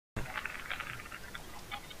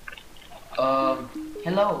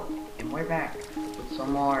Hello, and we're back with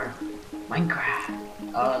some more Minecraft.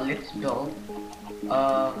 Let's build.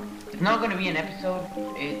 It's not gonna be an episode.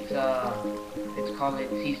 Let's call it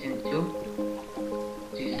season 2.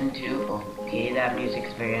 Season 2. Okay, that music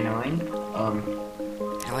is very annoying.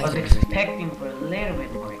 I was expecting for a little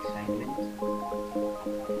bit more excitement.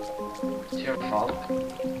 It's your fault.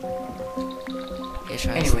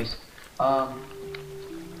 Anyways,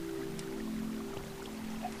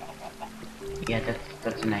 yeah,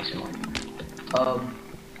 that's a nice one.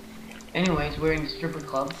 Anyways, we're in the stripper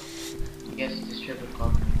club. Yes, the stripper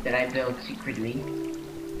club that I built secretly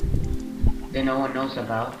that no one knows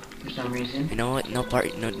about for some reason. You know what? No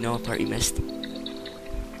part you missed.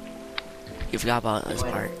 You forgot about this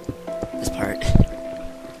part. This part.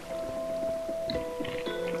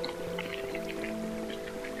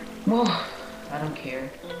 Well, I don't care.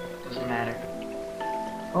 Doesn't matter.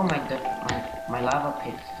 Oh my lava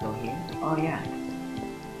pit's still here. Oh yeah.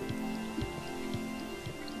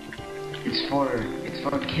 It's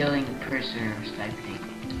for killing prisoners type thing.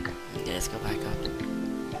 Yeah, let's go back up.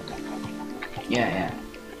 Yeah.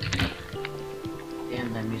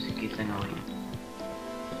 Damn, that music is annoying.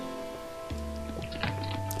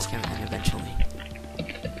 It's gonna end eventually.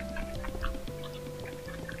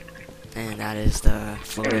 And that is the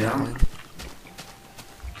floating island.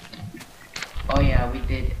 Oh yeah, we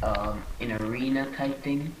did an arena type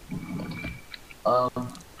thing.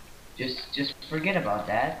 Just forget about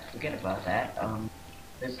that.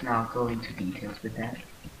 Let's not go into details with that.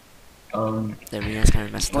 The arena's kind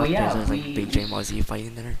of messed up. Yeah, there's like Big J Mozzie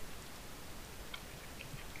fighting there.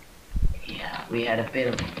 Yeah, we had a bit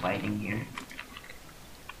of a fighting here.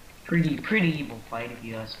 Pretty evil fight if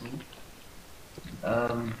you ask me.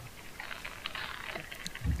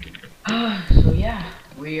 So yeah,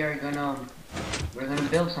 we're gonna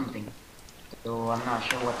build something. So I'm not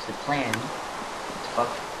sure what's the plan. Fuck.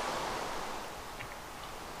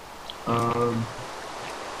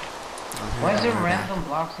 Why is there random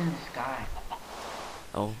blocks in the sky?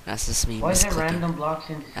 Oh, that's just me. Why is there random blocks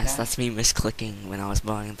in the sky? That's me misclicking when I was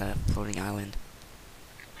building the floating island.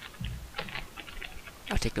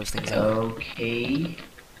 I'll take those things out. Okay.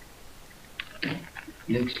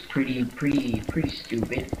 Looks pretty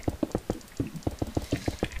stupid.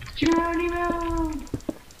 Geronimo!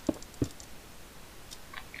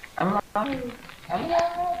 I'm alive!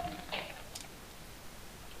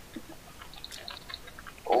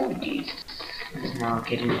 Oh Jesus! Let's not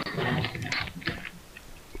get into that.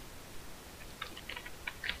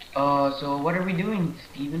 So what are we doing,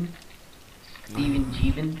 Steven?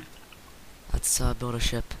 Jeevan? Let's build a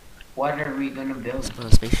ship. What are we gonna build? Let's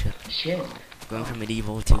build a spaceship. Ship. Going from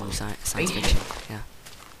medieval to science fiction. Yeah.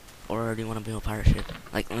 Or do you want to build a pirate ship?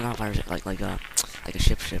 Like not a pirate ship, like a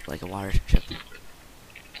ship, like a water ship.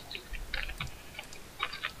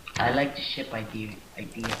 I like the ship idea.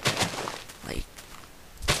 Like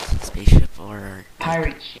spaceship or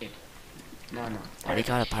pirate ship. No. What do you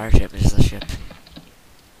call a pirate ship? It's just a ship.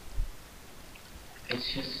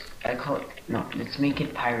 It's just no. Let's make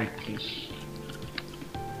it pirate-ish.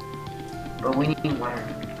 But we need water.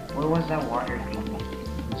 Where was that water thing?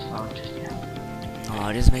 Just now. No,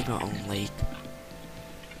 I'll just make my own lake.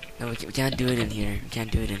 No, we can't do it in here. We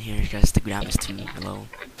can't do it in here because the ground is too low.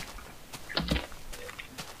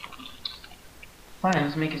 Fine,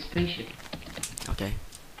 let's make a spaceship. Okay.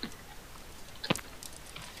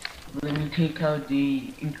 Let me take out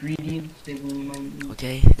the ingredients that we might need.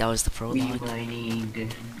 Okay, that was the prologue. Okay,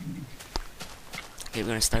 we're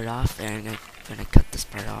gonna start off, and I'm gonna cut this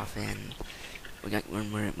part off, and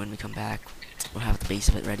when we come back, we'll have the base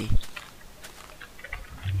of it ready.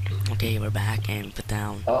 Okay, we're back, and we put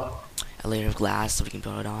down a layer of glass so we can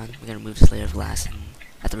build it on. We're gonna remove this layer of glass and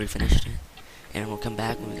after we finished it, and we'll come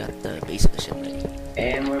back when we got the base of the ship ready.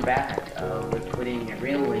 And we're back. We're putting a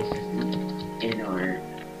railway system in our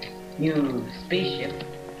new spaceship.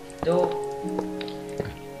 Though,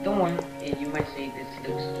 don't worry, you might say this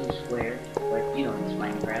looks too square, but you know it's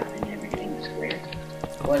Minecraft and everything is square.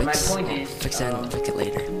 But my point is, fix it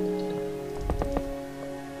later.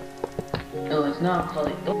 No, it's not called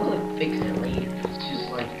it. Don't call it fix it later. It's just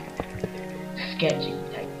like sketching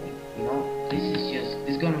type thing. You know, this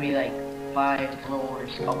is gonna be like 5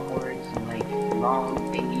 floors upwards and like long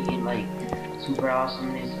thingy and like super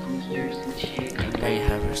awesomeness boosters and shit. And getting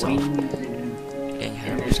ahead of yourself.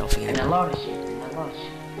 And a lot of shit.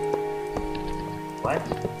 What?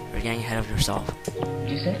 You're getting ahead of yourself. What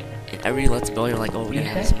you say? In every Let's Go, you're like, oh, we're gonna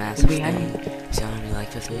have this massive thing. It's gonna be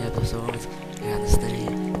like 50 episodes. We're gonna have this thing. It's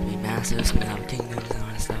gonna be massive. We're gonna have kingdoms and all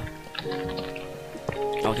that stuff.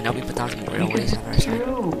 Okay, now we put down some railways on our side.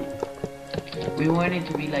 We want it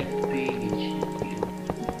to be like big and shit, you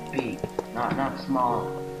know, big, not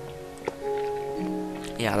small.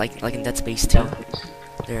 Yeah, like in Dead Space 2,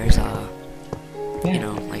 there's you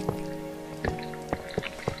know, like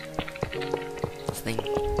this thing.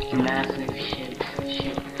 Massive ship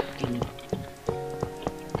thing.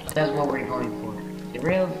 That's what we're going for. The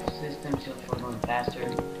rail system should for going faster.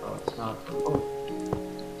 Oh, it's not. Oh,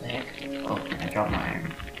 the heck? Oh, I dropped my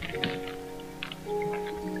iron.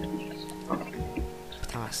 Okay.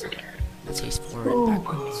 Awesome. Let's face forward and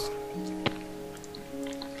backwards.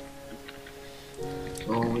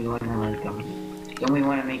 So we wanna like don't we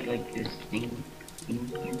wanna make like this thing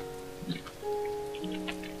here?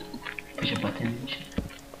 Push a button and shit.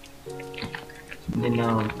 And then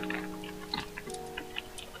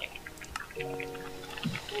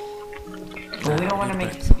but we don't wanna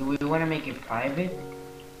make do we wanna make it private?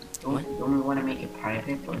 Don't we wanna make it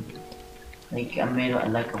private or like I made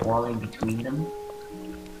like a wall in between them?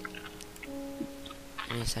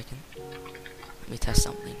 Give me a second. Let me test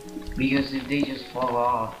something. Because if they just fall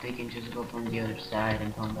off, they can just go from the other side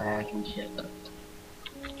and come back and shit.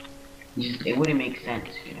 It wouldn't make sense,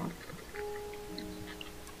 you know.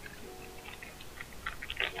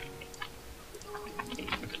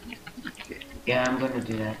 Yeah, I'm gonna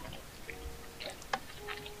do that.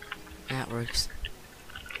 That works.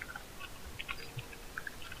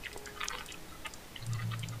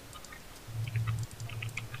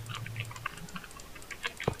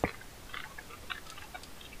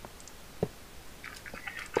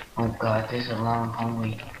 Oh god, this is a long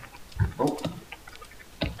hallway. Oh.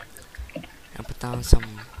 I'll put down some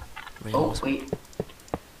rails. Oh, wait.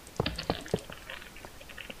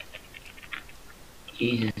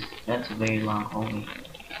 Jesus, that's a very long hallway.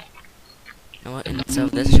 You know what? Instead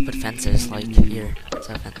of this, I should put fences, like here.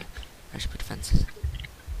 Instead of fences, I should put fences.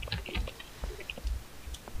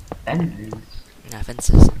 Fences? Yeah,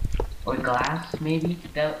 fences. Or glass, maybe?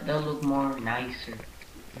 They'll look more nicer.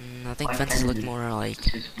 I think fences look more like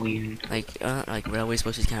it's just weird. Like railway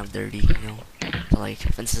supposed to be kind of dirty, you know. So like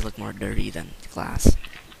fences look more dirty than glass.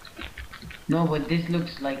 No, but this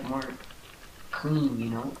looks like more clean, you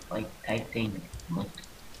know, like type thing.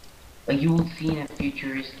 Like you will see in a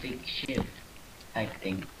futuristic ship type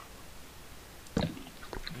thing.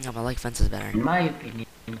 Yeah, but I like fences better. In my opinion,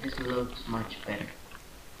 this looks much better.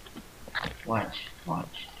 Watch.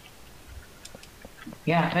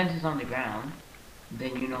 Yeah, fences on the ground.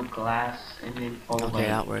 Then you know glass, and then followed by okay,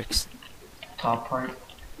 that works. top part.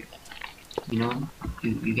 You know,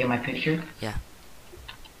 you get my picture? Yeah.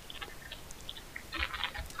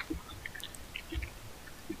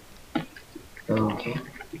 Okay.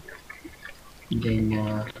 Then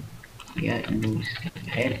yeah, moves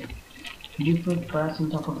head. Could you put glass on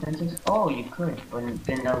top of fences? Oh, you could, but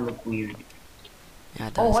then that would look weird. Yeah,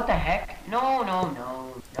 it does. Oh, what the heck? No.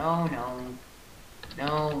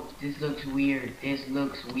 No, this looks weird. This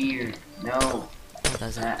looks weird. No. No, it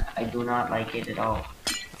doesn't. I do not like it at all.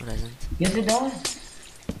 No, it doesn't. Yes, it does.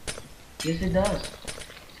 Yes, it does.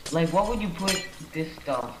 Like, what would you put this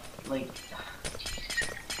stuff? Like,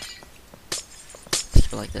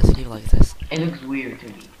 Keep it like this. Keep it like this. it looks weird to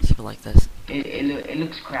me. Keep it like this. It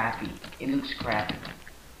looks crappy. It looks crappy.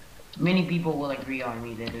 Many people will agree on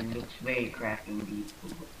me that it looks very crappy indeed.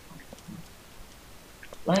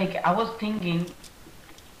 Like, I was thinking,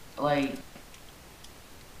 like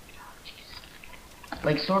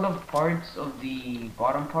sort of parts of the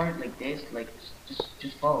bottom part, like this, like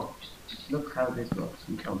just follow. Just look how this looks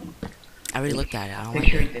and tell me. I already looked at it. I don't like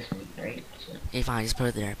Picture it. it this way, right? So, Okay, fine. Just put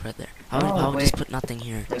it there. Put it there. Oh, I would just wait. put nothing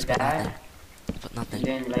here. like Just put that, nothing. Put nothing.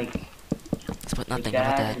 and then like Just put nothing. like How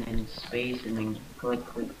about that, that? and then space, and then click.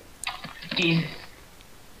 Jesus,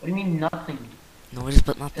 what do you mean nothing? No, just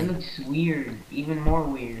put That nothing. looks weird, even more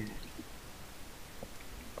weird.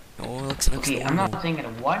 No, it looks Okay, I'm normal. not saying I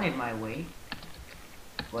want it my way,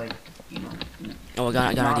 but you know. Oh, I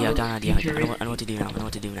got an idea. I got an idea. I Futuristic. know what to do now. I know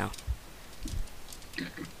what to do now.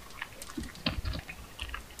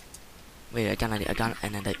 Wait, I got an idea. I got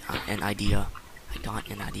an idea. I got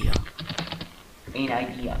an idea. An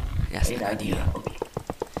idea. Yes, an idea. Okay.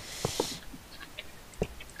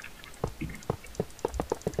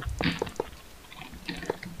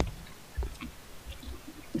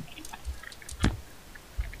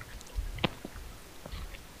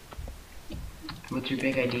 What's your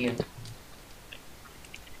big idea?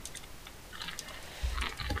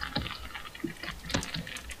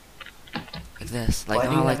 Like this. Like, Why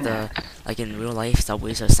do how you like have an the like in real life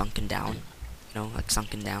subways are sunken down. You know, like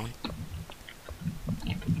sunken down.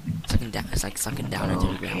 Sunken down. It's like sunken down into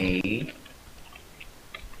the ground. Okay.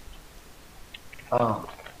 Oh.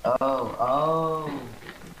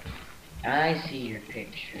 I see your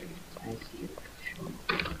picture. I see your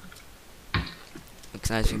picture.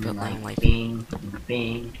 Because as you put Like down, like, bing,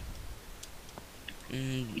 bing.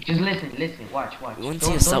 mm, Just listen, watch. we wouldn't see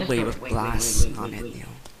a Don't subway disturb. with Wait, glass on it, you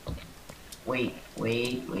know. Wait.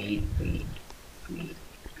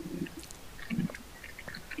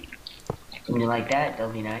 Something like that,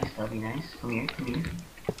 that'll be nice, Come here.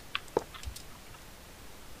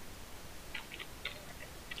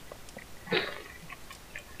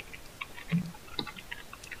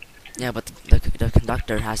 Yeah, but the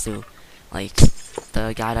conductor has to, like,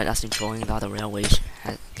 the guy that's controlling the other railways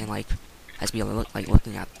can, like, has to be like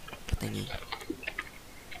looking at the thingy.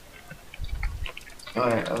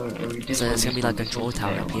 Alright, So it's gonna be like a control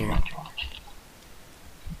tower up here.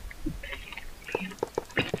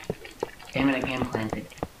 Damn it, I can't plant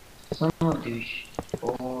it. Son of a douche.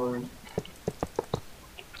 Or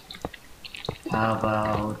how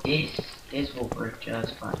about this? This will work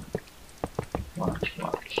just fine. Watch.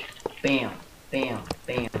 Bam.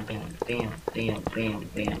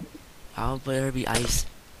 How would there be ice?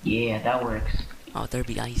 Yeah, that works. How would there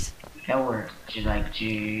be ice? That works. Just like,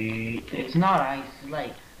 it's not ice. It's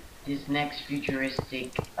like this next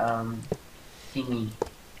futuristic thingy.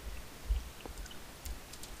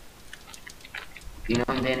 You know,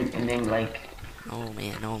 and then like. Oh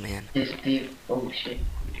man. This oh shit.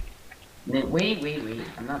 And then wait.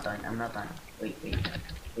 I'm not done.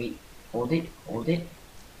 Wait. Hold it.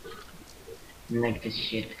 And like this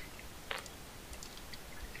shit.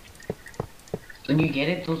 When you get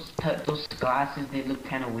it, those glasses, they look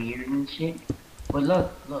kind of weird and shit. But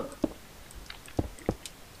look.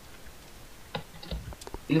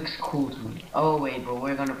 It looks cool to me. Oh wait, but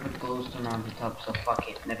we're gonna put glowstone on the top, so fuck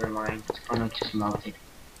it. Never mind. It's gonna just melt it.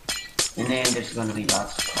 And then there's gonna be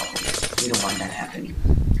lots of problems. We don't want that happening.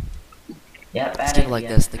 Yeah, bad Let's keep it idea. like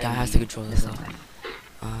this. The guy has to control this stuff.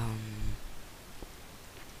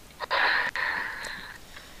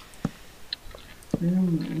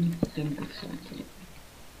 Think of something.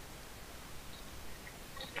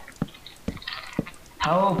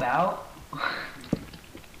 How about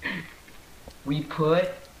we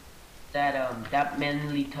put that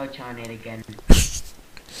manly touch on it again?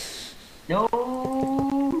 No.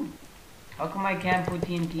 How come I can't put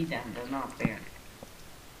TNT down? That's not fair.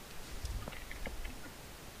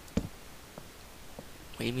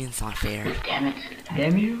 What do you mean it's not fair? Damn it.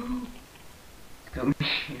 Damn you. Come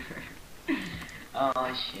here.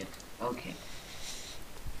 Oh shit. Okay.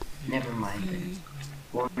 Never mind then.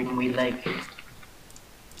 When we like it.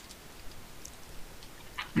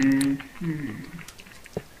 I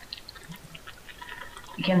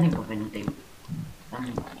can't think of anything.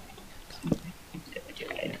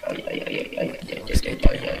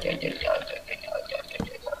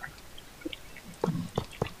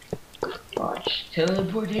 Watch.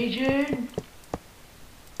 Teleportation!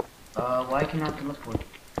 Why cannot teleport?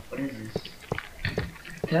 What is this?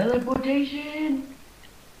 Teleportation!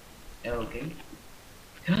 Okay.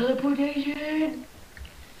 Teleportation!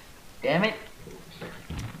 Damn it!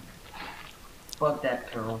 Fuck that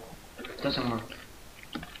pearl. Doesn't work.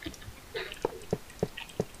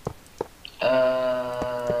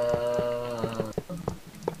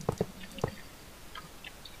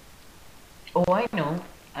 Oh, I know.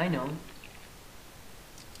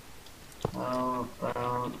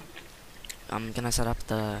 I'm gonna set up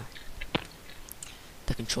the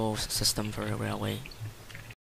control system for a railway.